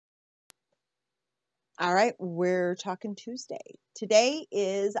All right, we're talking Tuesday. Today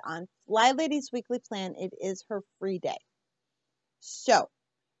is on FlyLady's weekly plan. It is her free day. So,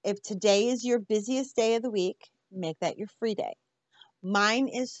 if today is your busiest day of the week, make that your free day. Mine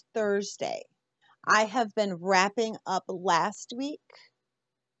is Thursday. I have been wrapping up last week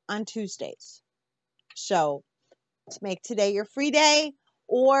on Tuesdays. So, to make today your free day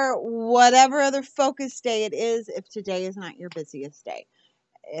or whatever other focus day it is if today is not your busiest day.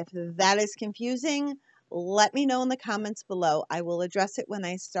 If that is confusing, let me know in the comments below. I will address it when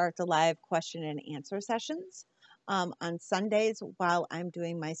I start the live question and answer sessions on Sundays while I'm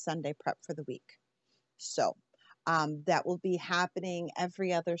doing my Sunday prep for the week. So that will be happening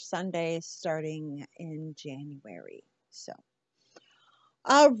every other Sunday starting in January. So,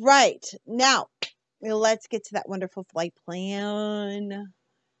 all right, now let's get to that wonderful flight plan.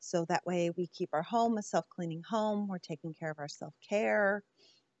 So that way we keep our home a self-cleaning home. We're taking care of our self-care.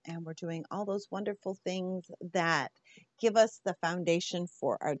 And we're doing all those wonderful things that give us the foundation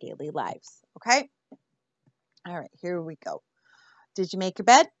for our daily lives. Okay? All right, here we go. Did you make your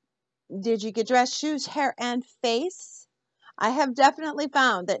bed? Did you get dressed, shoes, hair, and face? I have definitely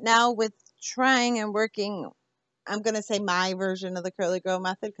found that now with trying and working, I'm going to say my version of the curly girl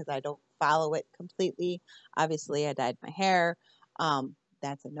method because I don't follow it completely. Obviously, I dyed my hair.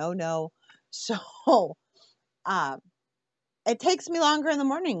 That's a no-no. So, it takes me longer in the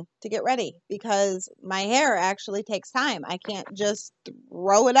morning to get ready because my hair actually takes time. I can't just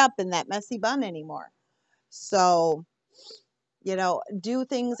throw it up in that messy bun anymore. So, do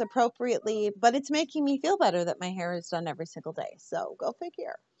things appropriately, but it's making me feel better that my hair is done every single day. So go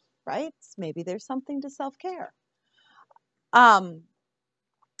figure, right? Maybe there's something to self-care. And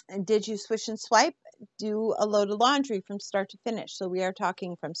did you swish and swipe? Do a load of laundry from start to finish. So we are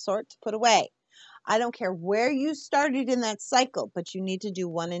talking from sort to put away. I don't care where you started in that cycle, but you need to do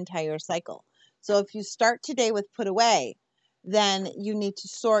one entire cycle. So if you start today with put away, then you need to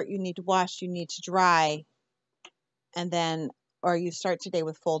sort, you need to wash, you need to dry, and then, or you start today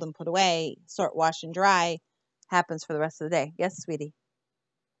with fold and put away, sort, wash, and dry, happens for the rest of the day. Yes, sweetie.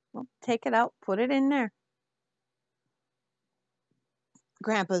 Well, take it out, put it in there.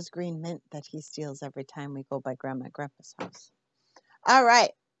 Grandpa's green mint that he steals every time we go by Grandma and Grandpa's house. All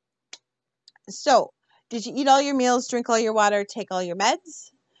right. So, did you eat all your meals, drink all your water, take all your meds?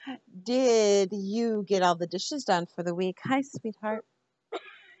 Did you get all the dishes done for the week? Hi, sweetheart.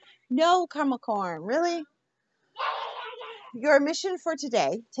 No, caramel corn. Really? Your mission for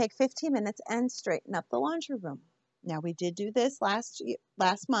today, take 15 minutes and straighten up the laundry room. Now, we did do this last year.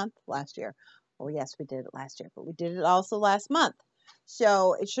 Oh, yes, we did it last year, but we did it also last month.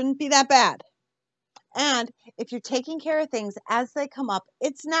 So it shouldn't be that bad. And if you're taking care of things as they come up,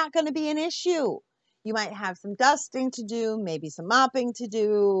 it's not going to be an issue. You might have some dusting to do, maybe some mopping to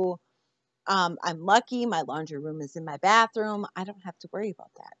do. I'm lucky my laundry room is in my bathroom. I don't have to worry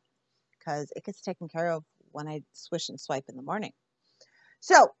about that because it gets taken care of when I swish and swipe in the morning.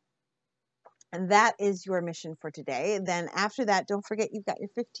 So, and that is your mission for today. Then after that, don't forget you've got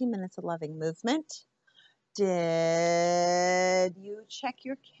your 15 minutes of loving movement. Did you check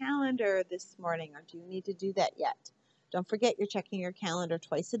your calendar this morning, or do you need to do that yet? Don't forget you're checking your calendar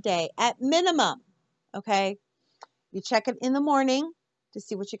twice a day at minimum, okay? You check it in the morning to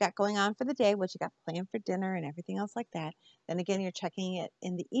see what you got going on for the day, what you got planned for dinner and everything else like that. Then again, you're checking it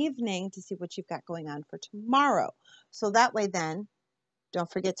in the evening to see what you've got going on for tomorrow. So that way then, don't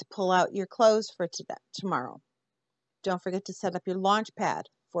forget to pull out your clothes for tomorrow. Don't forget to set up your launch pad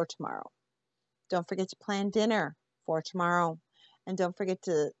for tomorrow. Don't forget to plan dinner for tomorrow. And don't forget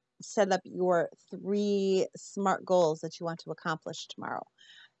to set up your 3 SMART goals that you want to accomplish tomorrow.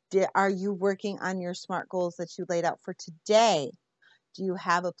 Are you working on your SMART goals that you laid out for today? Do you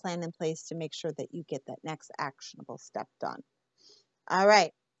have a plan in place to make sure that you get that next actionable step done? All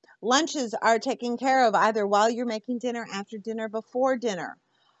right. Lunches are taken care of either while you're making dinner, after dinner, before dinner.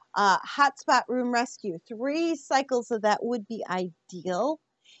 Hotspot room rescue. 3 cycles of that would be ideal.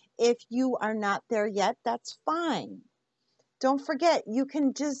 If you are not there yet, that's fine. Don't forget, you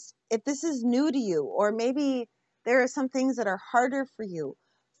can just, if this is new to you, or maybe there are some things that are harder for you,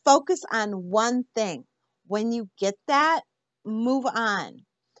 focus on one thing. When you get that, move on.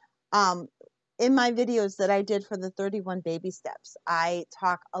 In my videos that I did for the 31 baby steps, I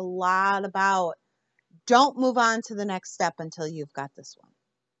talk a lot about don't move on to the next step until you've got this one.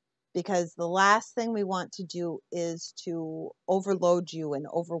 Because the last thing we want to do is to overload you and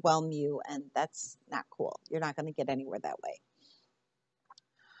overwhelm you, and that's not cool. You're not going to get anywhere that way.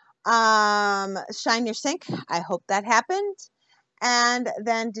 Shine your sink. I hope that happened. And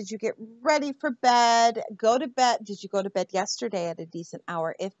then did you get ready for bed? Go to bed. Did you go to bed yesterday at a decent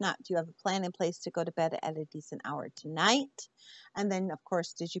hour? If not, do you have a plan in place to go to bed at a decent hour tonight? And then, of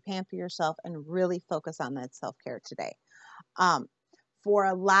course, did you pamper yourself and really focus on that self-care today? For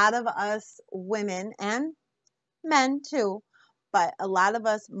a lot of us women and men too, but a lot of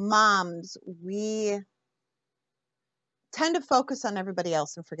us moms, we tend to focus on everybody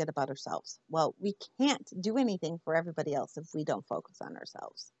else and forget about ourselves. Well, we can't do anything for everybody else if we don't focus on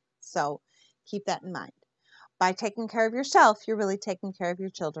ourselves. So keep that in mind. By taking care of yourself, you're really taking care of your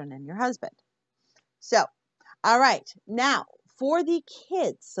children and your husband. So, all right, now for the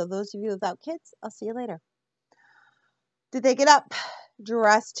kids. So those of you without kids, I'll see you later. Did they get up,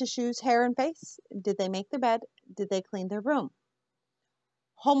 dress to shoes, hair, and face? Did they make their bed? Did they clean their room?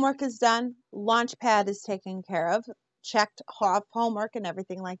 Homework is done. Launch pad is taken care of. Checked off homework and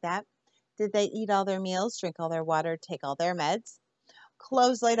everything like that. Did they eat all their meals, drink all their water, take all their meds?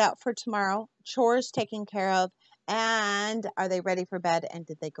 Clothes laid out for tomorrow. Chores taken care of. And are they ready for bed? And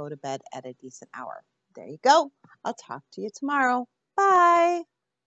did they go to bed at a decent hour? There you go. I'll talk to you tomorrow. Bye.